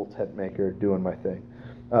 simple tent maker, doing my thing.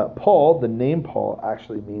 Paul, the name Paul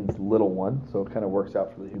actually means little one, so it kind of works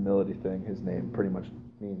out for the humility thing. His name pretty much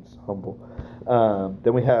means humble.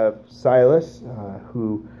 Then we have Silas,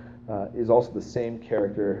 who is also the same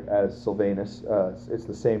character as Silvanus. It's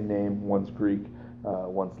the same name. One's Greek,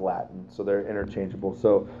 one's Latin, so they're interchangeable.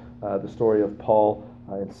 So the story of Paul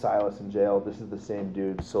and Silas in jail, this is the same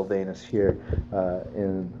dude, Silvanus, here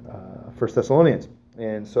in 1 Thessalonians.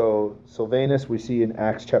 And so Silvanus, we see in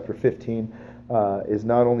Acts chapter 15, is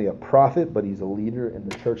not only a prophet, but he's a leader in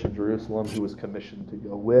the church in Jerusalem who was commissioned to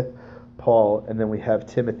go with Paul. And then we have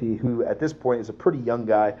Timothy, who at this point is a pretty young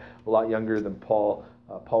guy, a lot younger than Paul.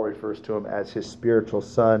 Paul refers to him as his spiritual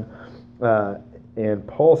son. And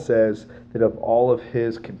Paul says that of all of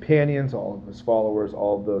his companions, all of his followers,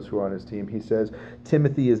 all of those who are on his team, he says,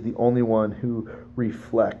 Timothy is the only one who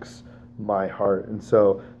reflects my heart. And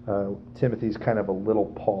so Timothy's kind of a little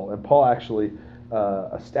Paul. And Paul actually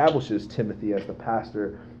establishes Timothy as the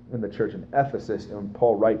pastor in the church in Ephesus, and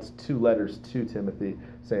Paul writes 2 letters to Timothy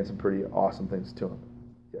saying some pretty awesome things to him.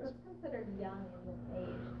 Yes. What's considered young in this age?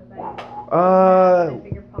 Because I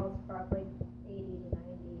figure Paul's probably 80 to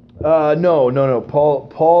 90. No.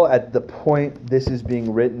 Paul at the point this is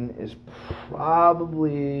being written is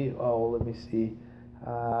probably, let me see.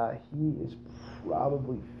 He is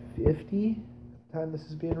probably 50 at the time this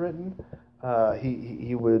is being written.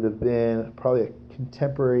 He would have been probably a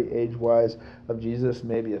contemporary age-wise of Jesus,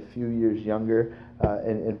 maybe a few years younger,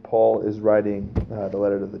 and Paul is writing the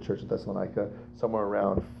letter to the church of Thessalonica somewhere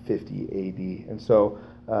around 50 AD. And so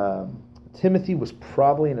Timothy was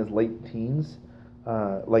probably in his late teens,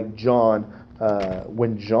 like John.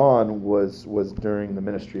 When John was during the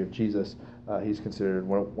ministry of Jesus, he's considered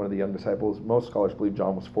one of the young disciples. Most scholars believe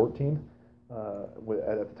John was 14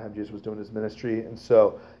 at the time Jesus was doing his ministry, and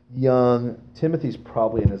so young Timothy's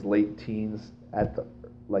probably in his late teens at the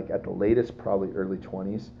latest, probably early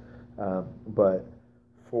 20s, but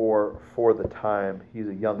for the time he's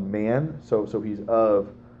a young man, so he's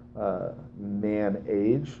of man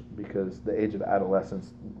age, because the age of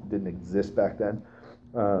adolescence didn't exist back then,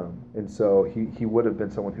 and so he would have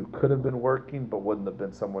been someone who could have been working, but wouldn't have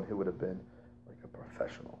been someone who would have been like a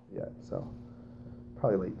professional yet. So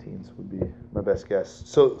probably late teens would be my best guess.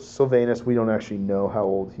 So Silvanus, we don't actually know how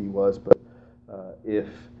old he was, but if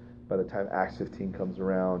by the time Acts 15 comes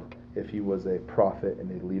around, if he was a prophet and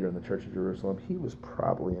a leader in the church of Jerusalem, he was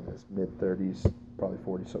probably in his mid-30s, probably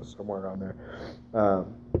 40, so somewhere around there.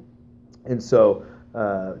 And so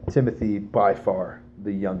Timothy, by far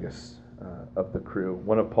the youngest of the crew.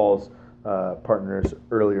 One of Paul's partners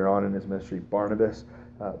earlier on in his ministry, Barnabas.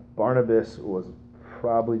 Barnabas was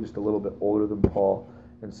probably just a little bit older than Paul,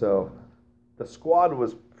 and so the squad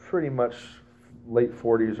was pretty much late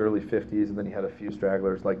 40s, early 50s, and then he had a few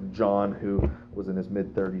stragglers like John, who was in his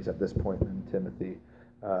mid-30s at this point, and Timothy,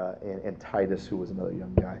 and Titus, who was another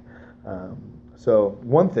young guy. So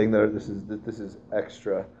one thing that this is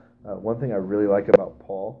extra. One thing I really like about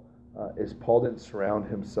Paul is Paul didn't surround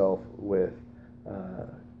himself with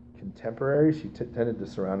contemporaries. He tended to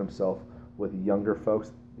surround himself with younger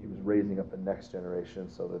folks. He was raising up the next generation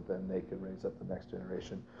so that then they could raise up the next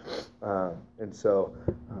generation. And so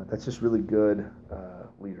that's just really good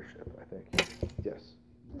leadership, I think. Yes?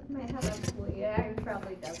 This might have absolutely, it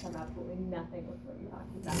probably does have absolutely nothing with what you're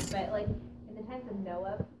talking about. But like in the times of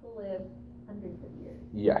Noah, people lived hundreds of years.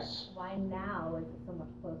 Yes. Why now is it so much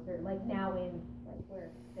closer? Like now in like where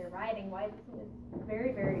they're riding, why is it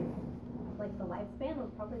very, very, like the lifespan was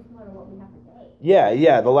probably similar to what we have today.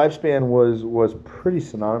 Yeah. The lifespan was pretty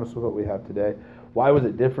synonymous with what we have today. Why was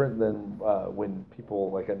it different than when people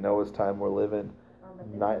like at Noah's time were living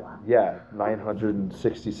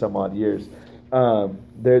 960 some odd years?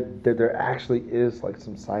 There actually is like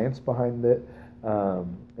some science behind it,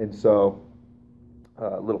 and so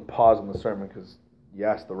a little pause on the sermon because you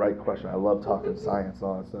asked the right question. I love talking science and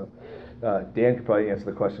all that stuff. Dan could probably answer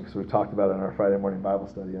the question because we've talked about it in our Friday morning Bible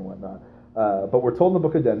study and whatnot. But we're told in the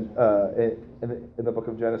book of in the book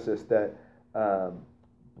of Genesis that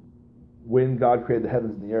when God created the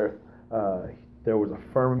heavens and the earth, there was a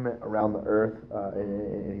firmament around the earth,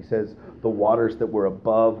 and he says the waters that were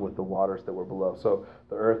above with the waters that were below. So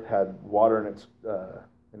the earth had water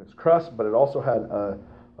in its crust, but it also had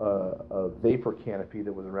a vapor canopy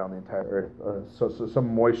that was around the entire earth. So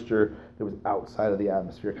some moisture that was outside of the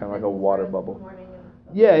atmosphere, kind of like a water bubble.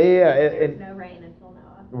 Yeah. There's no rain until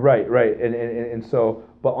Noah. Right. And so,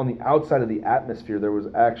 but on the outside of the atmosphere, there was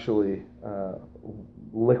actually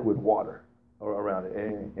liquid water. around it.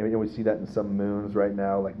 And we see that in some moons right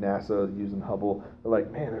now, like NASA using Hubble. They're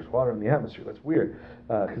like, man, there's water in the atmosphere. That's weird,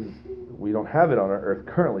 because we don't have it on our Earth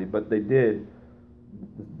currently, but they did.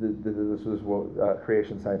 This was what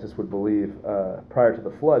creation scientists would believe prior to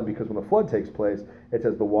the flood, because when the flood takes place, it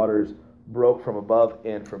says the waters broke from above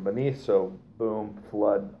and from beneath, so boom,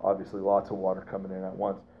 flood, obviously lots of water coming in at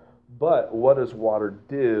once. But what does water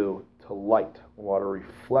do to light? Water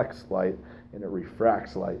reflects light and it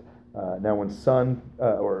refracts light. Now when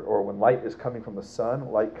when light is coming from the sun,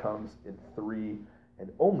 light comes in 3 and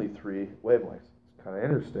only 3 wavelengths. It's kind of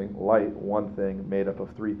interesting. Light, one thing made up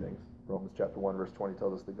of 3 things. Romans chapter 1 verse 20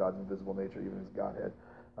 tells us that God's invisible nature, even his Godhead,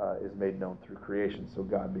 is made known through creation. So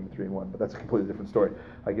God being 3 in 1, but that's a completely different story.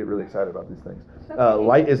 I get really excited about these things.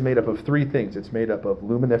 Light is made up of 3 things. It's made up of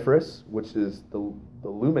luminiferous, which is the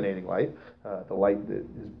illuminating light, the light that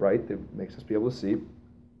is bright that makes us be able to see.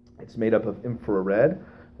 It's made up of infrared,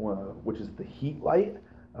 which is the heat light,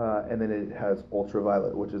 and then it has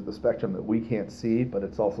ultraviolet, which is the spectrum that we can't see, but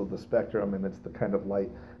it's also the spectrum, and it's the kind of light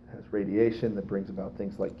that has radiation that brings about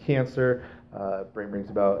things like cancer, brings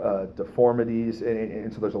about deformities,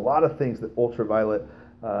 and so there's a lot of things that ultraviolet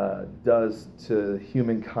does to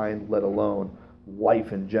humankind, let alone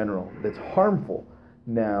life in general, that's harmful.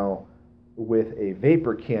 Now, with a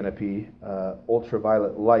vapor canopy,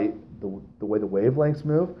 ultraviolet light, the way the wavelengths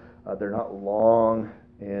move, they're not long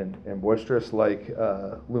and boisterous like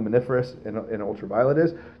luminiferous and ultraviolet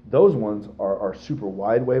is. Those ones are super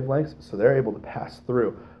wide wavelengths, so they're able to pass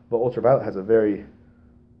through. But ultraviolet has a very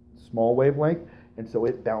small wavelength, and so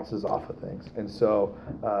it bounces off of things. And so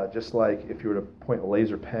just like if you were to point a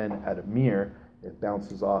laser pen at a mirror, it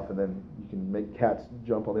bounces off, and then you can make cats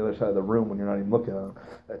jump on the other side of the room when you're not even looking at them.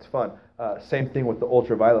 That's fun. Same thing with the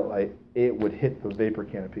ultraviolet light. It would hit the vapor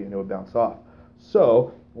canopy, and it would bounce off.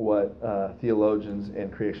 So what theologians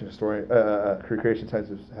and creation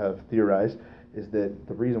scientists have theorized is that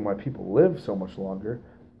the reason why people live so much longer,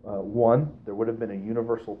 one, there would have been a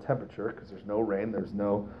universal temperature because there's no rain, there's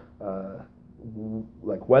no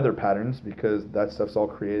like weather patterns, because that stuff's all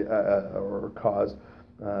created or caused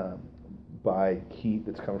by heat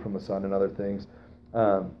that's coming from the sun and other things.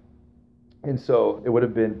 And so it would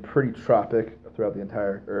have been pretty tropic throughout the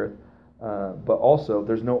entire Earth. But also,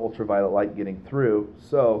 there's no ultraviolet light getting through,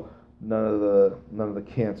 so none of the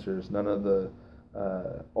cancers, none of the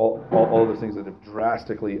all those things that have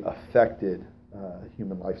drastically affected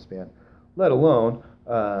human lifespan, let alone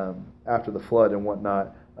after the flood and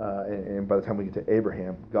whatnot. And by the time we get to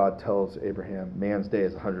Abraham, God tells Abraham, man's day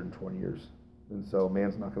is 120 years, and so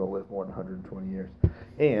man's not going to live more than 120 years.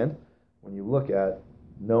 And when you look at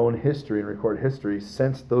known history and recorded history,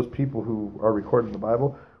 since those people who are recorded in the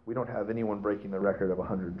Bible, we don't have anyone breaking the record of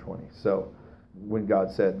 120. So when God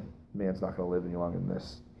said man's not going to live any longer than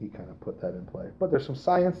this, he kind of put that in play. But there's some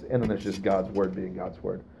science, and then there's just God's word being God's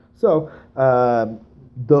word. So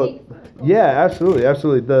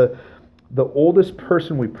absolutely. The oldest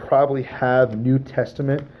person we probably have New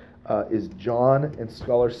Testament is John, and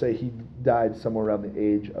scholars say he died somewhere around the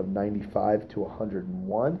age of 95 to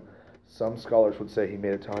 101. Some scholars would say he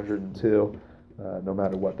made it to 102. No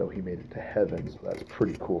matter what, though, he made it to heaven, so that's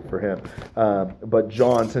pretty cool for him. But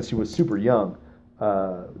John, since he was super young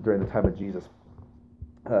during the time of Jesus,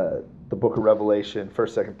 the book of Revelation,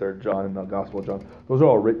 1st, 2nd, 3rd John, and the Gospel of John, those are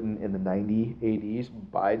all written in the 90 ADs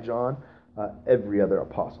by John. Every other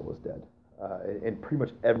apostle is dead. And pretty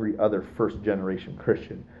much every other first-generation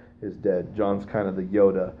Christian is dead. John's kind of the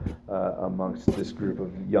Yoda amongst this group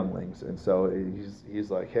of younglings, and so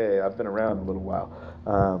he's like, hey, I've been around a little while.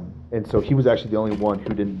 And so he was actually the only one who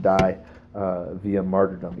didn't die via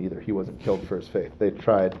martyrdom either. He wasn't killed for his faith. They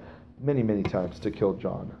tried many, many times to kill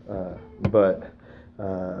John, but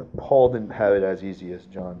Paul didn't have it as easy as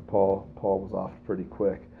John. Paul was off pretty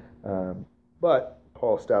quick, but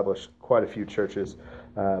Paul established quite a few churches,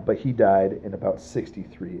 but he died in about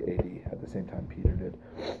 63 AD, at the same time Peter did.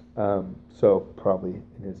 So probably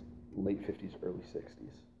in his late 50s, early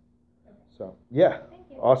 60s. So, yeah,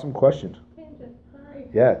 awesome question. Tangents, sorry.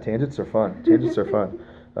 Yeah, tangents are fun. You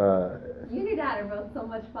and your dad are both so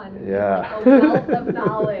much fun. Yeah. Like a wealth of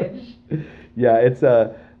knowledge. Yeah, it's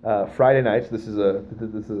Friday nights. This is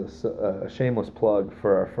a shameless plug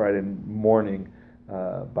for our Friday morning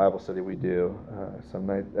Bible study we do.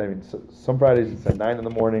 Some Fridays it's at 9 in the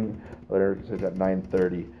morning, later it's at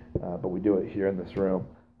 9:30, but we do it here in this room.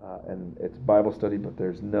 And it's Bible study, but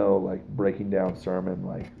there's no like breaking down sermon,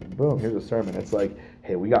 like boom, here's a sermon. It's like,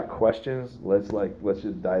 hey, we got questions. Let's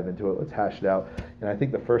just dive into it. Let's hash it out. And I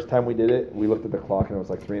think the first time we did it, we looked at the clock and it was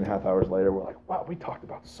like 3.5 hours later. We're like, wow, we talked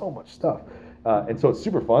about so much stuff. And so it's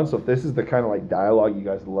super fun. So if this is the kind of like dialogue you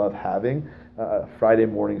guys love having, Friday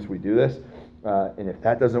mornings we do this. And if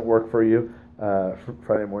that doesn't work for you,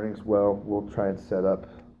 Friday mornings, well, we'll try and set up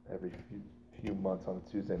every few months on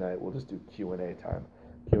a Tuesday night. We'll just do Q&A time.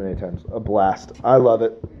 Q&A time's a blast. I love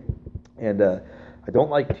it. And I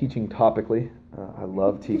don't like teaching topically. I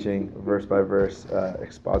love teaching verse by verse,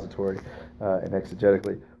 expository, and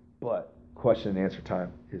exegetically. But question and answer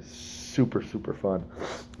time is super, super fun.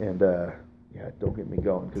 And yeah, don't get me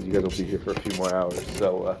going because you guys will be here for a few more hours.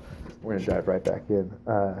 So we're going to dive right back in.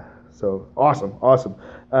 So awesome.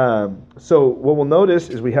 So what we'll notice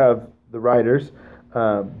is we have the writers,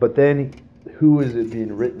 but then who is it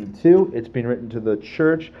being written to? It's being written to the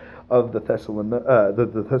church of the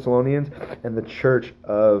Thessalonians and the church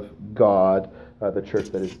of God, the church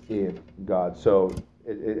that is in God. So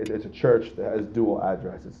it's a church that has dual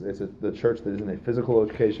address. It's the church that is in a physical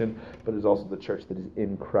location, but is also the church that is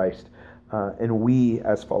in Christ. And we,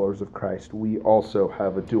 as followers of Christ, we also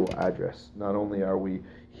have a dual address. Not only are we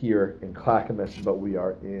here in Clackamas, but we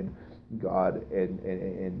are in God,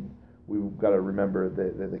 and we've got to remember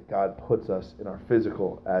that God puts us in our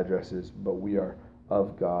physical addresses, but we are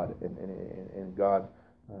of God, and God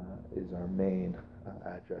is our main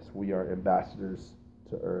address. We are ambassadors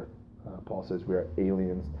to earth. Paul says we are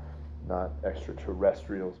aliens, not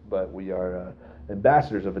extraterrestrials, but we are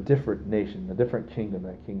ambassadors of a different nation, a different kingdom,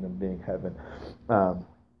 that kingdom being heaven.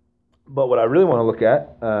 But what I really want to look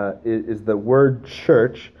at is the word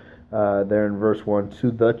church there in verse 1.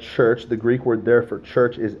 To the church, the Greek word there for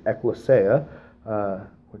church is ekklesia,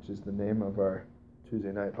 which is the name of our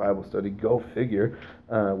Tuesday night Bible study. Go figure.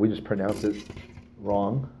 We just pronounce it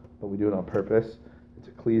wrong, but we do it on purpose. It's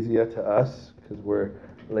ecclesia to us because we're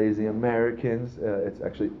lazy Americans. It's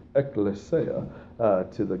actually ekklesia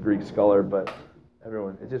to the Greek scholar, but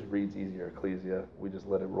everyone, it just reads easier, ecclesia. We just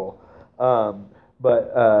let it roll.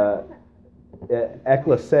 But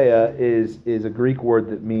ekklesia is a Greek word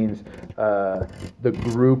that means the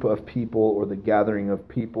group of people or the gathering of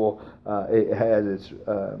people. It has its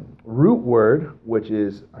root word, which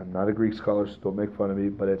is, I'm not a Greek scholar, so don't make fun of me,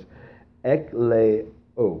 but it's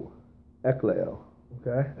ekkleo. Ekkleo.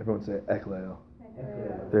 Okay? Everyone say ekkleo.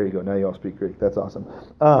 There you go. Now you all speak Greek. That's awesome.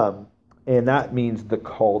 And that means the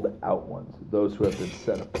called out ones, those who have been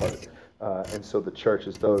set apart. And so the church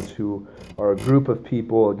is those who are a group of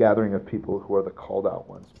people, a gathering of people who are the called out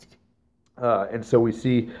ones. And so we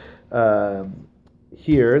see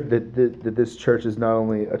here that this church is not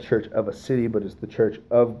only a church of a city, but it's the church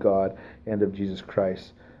of God and of Jesus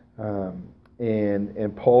Christ.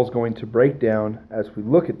 And Paul's going to break down, as we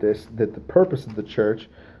look at this, that the purpose of the church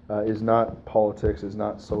is not politics, is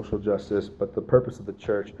not social justice, but the purpose of the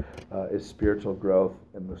church is spiritual growth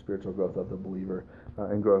and the spiritual growth of the believer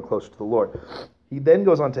and growing closer to the Lord. He then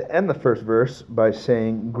goes on to end the first verse by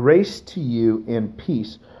saying, "Grace to you and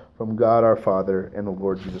peace from God our Father and the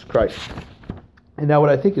Lord Jesus Christ." And now what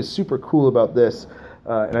I think is super cool about this,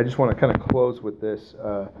 and I just want to kind of close with this,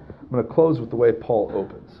 I'm going to close with the way Paul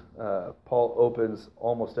opens. Paul opens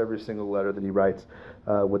almost every single letter that he writes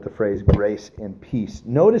with the phrase grace and peace.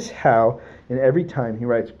 Notice how in every time he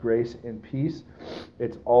writes grace and peace,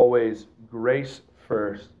 it's always grace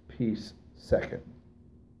first, peace second.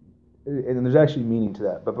 And there's actually meaning to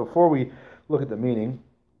that. But before we look at the meaning,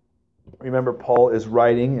 remember Paul is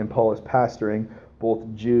writing and Paul is pastoring both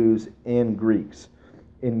Jews and Greeks.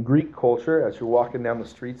 In Greek culture, as you're walking down the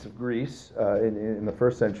streets of Greece in the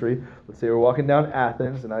first century, let's say we're walking down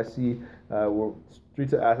Athens, and I see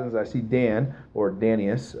streets of Athens, I see Dan, or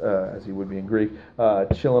Danius, as he would be in Greek,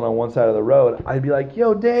 chilling on one side of the road. I'd be like,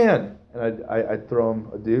 "Yo, Dan!" And I'd throw him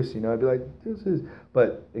a deuce, I'd be like, "Deuces."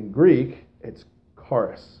 But in Greek, it's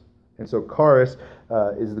charis. And so charis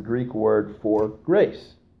is the Greek word for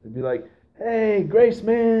grace. It'd be like, "Hey, grace,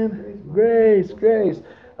 man! Grace.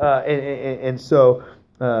 And so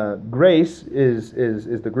grace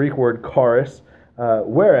is the Greek word charis,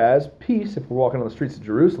 whereas peace, if we're walking on the streets of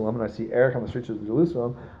Jerusalem and I see Eric on the streets of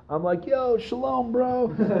Jerusalem, I'm like, "Yo, shalom, bro."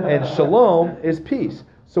 And shalom is peace.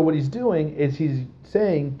 So what he's doing is he's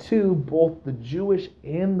saying to both the Jewish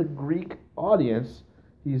and the Greek audience,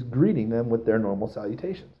 he's greeting them with their normal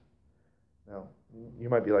salutations. Now, you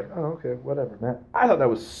might be like, "Oh, okay, whatever, Matt." I thought that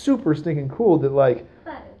was super stinking cool that, like,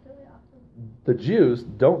 That is really awesome. the Jews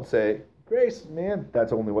don't say grace, man.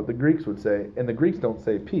 That's only what the Greeks would say. And the Greeks don't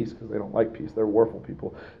say peace because they don't like peace. They're warful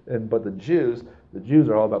people. But the Jews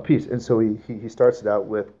are all about peace. And so he starts it out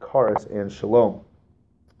with charis and shalom.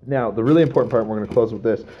 Now, the really important part, and we're going to close with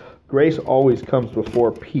this, grace always comes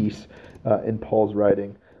before peace in Paul's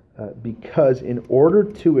writing because in order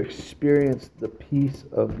to experience the peace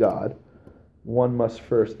of God, one must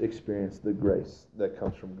first experience the grace that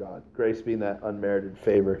comes from God. Grace being that unmerited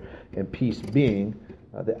favor, and peace being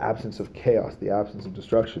the absence of chaos, the absence of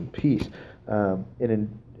destruction. Peace.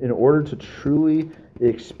 And in order to truly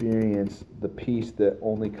experience the peace that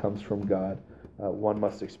only comes from God, one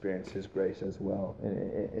must experience His grace as well.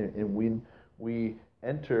 And we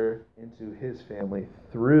enter into His family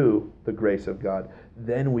through the grace of God,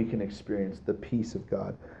 then we can experience the peace of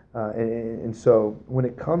God. And so when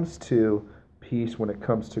it comes to peace, when it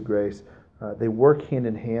comes to grace, they work hand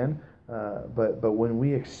in hand. But when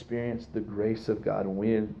we experience the grace of God, when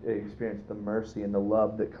we experience the mercy and the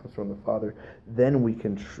love that comes from the Father, then we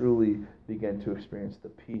can truly begin to experience the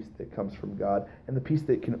peace that comes from God, and the peace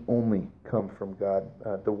that can only come from God.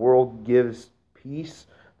 The world gives peace.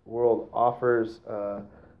 The world offers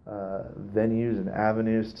venues and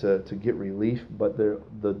avenues to get relief, but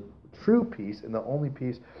the true peace and the only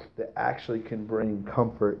peace that actually can bring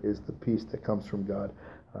comfort is the peace that comes from God.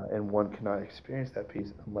 And one cannot experience that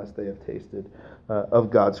peace unless they have tasted of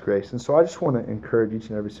God's grace. And so I just want to encourage each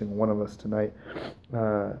and every single one of us tonight,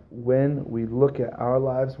 when we look at our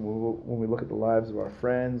lives, when we look at the lives of our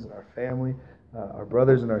friends, our family, our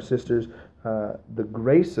brothers and our sisters, the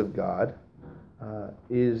grace of God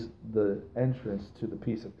is the entrance to the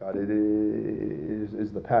peace of God. It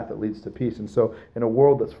is the path that leads to peace. And so in a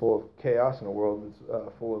world that's full of chaos, in a world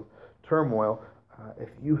that's full of turmoil, if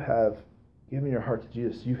you have given your heart to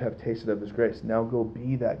Jesus, you have tasted of His grace. Now go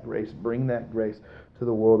be that grace. Bring that grace to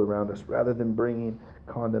the world around us. Rather than bringing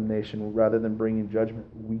condemnation, rather than bringing judgment,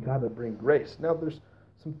 we got to bring grace. Now there's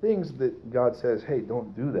some things that God says, hey,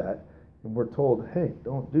 don't do that. And we're told, hey,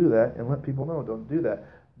 don't do that, and let people know, don't do that.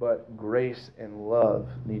 But grace and love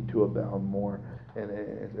need to abound more.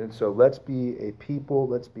 And so let's be a people,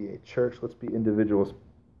 let's be a church, let's be individuals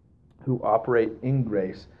who operate in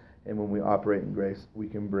grace. And when we operate in grace, we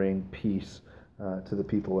can bring peace to the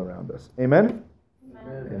people around us. Amen?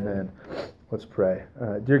 Amen. Amen. Let's pray.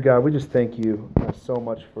 Dear God, we just thank you so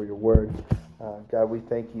much for your word. God, we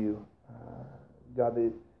thank you, God,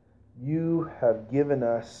 that you have given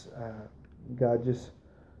us, God, just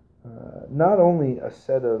not only a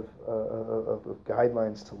set of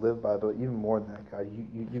guidelines to live by, but even more than that, God,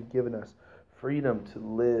 you've given us freedom to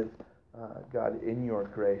live, God, in your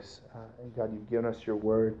grace. And God, you've given us your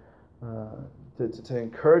word to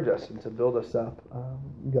encourage us and to build us up,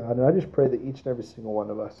 God. And I just pray that each and every single one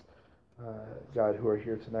of us, God, who are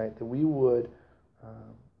here tonight, that we would,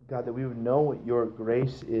 God, that we would know what your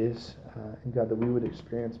grace is, and God, that we would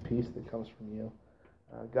experience peace that comes from you.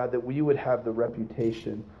 God, that we would have the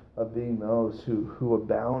reputation of being those who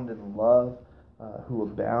abound in love, who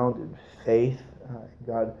abound in faith,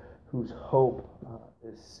 God, whose hope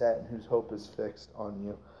is set and whose hope is fixed on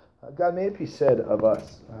you. God, may it be said of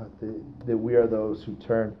us that we are those who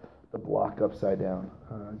turn the block upside down.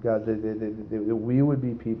 God, that we would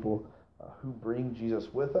be people who bring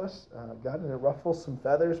Jesus with us. God, and it ruffles some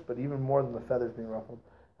feathers, but even more than the feathers being ruffled,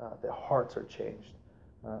 their hearts are changed.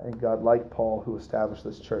 And God, like Paul, who established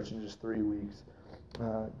this church in just 3 weeks,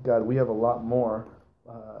 God, we have a lot more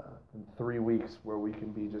than 3 weeks where we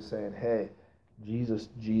can be just saying, hey, Jesus,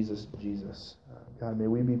 Jesus, Jesus. God, may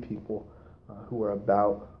we be people who are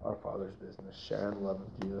about our Father's business, sharing the love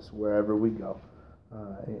of Jesus wherever we go.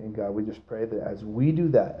 And God, we just pray that as we do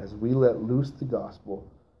that, as we let loose the gospel,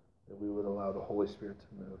 that we would allow the Holy Spirit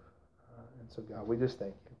to move. And so, God, we just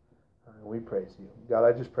thank you. And we praise you. God,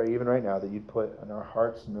 I just pray even right now that you'd put in our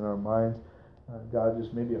hearts and in our minds, God,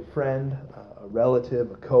 just maybe a friend, a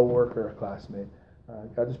relative, a coworker, a classmate.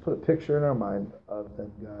 God, just put a picture in our mind of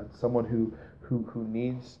them, God, someone who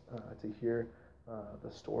needs to hear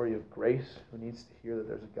the story of grace, who needs to hear that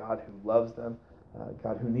there's a God who loves them,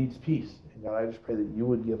 God who needs peace. And God, I just pray that you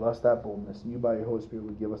would give us that boldness. You, by your Holy Spirit,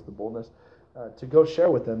 would give us the boldness to go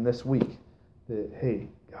share with them this week that, hey,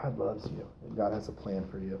 God loves you, and God has a plan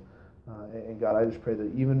for you. And God, I just pray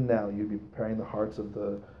that even now you'd be preparing the hearts of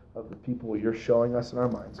the people you're showing us in our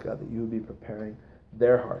minds, God, that you would be preparing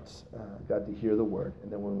their hearts, God, to hear the word.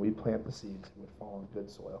 And then when we plant the seeds, it would fall in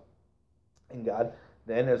good soil. And God,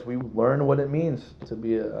 then as we learn what it means to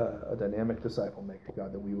be a dynamic disciple maker,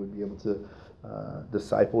 God, that we would be able to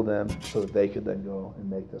disciple them so that they could then go and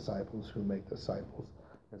make disciples who make disciples,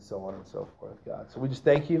 and so on and so forth, God. So we just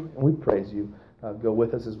thank you and we praise you. Go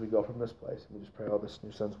with us as we go from this place. And we just pray all this in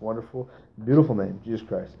your Son's wonderful, beautiful name, Jesus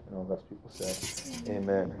Christ. And all God's people say,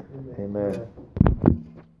 amen. Amen.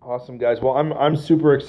 Awesome, guys. Well, I'm super excited.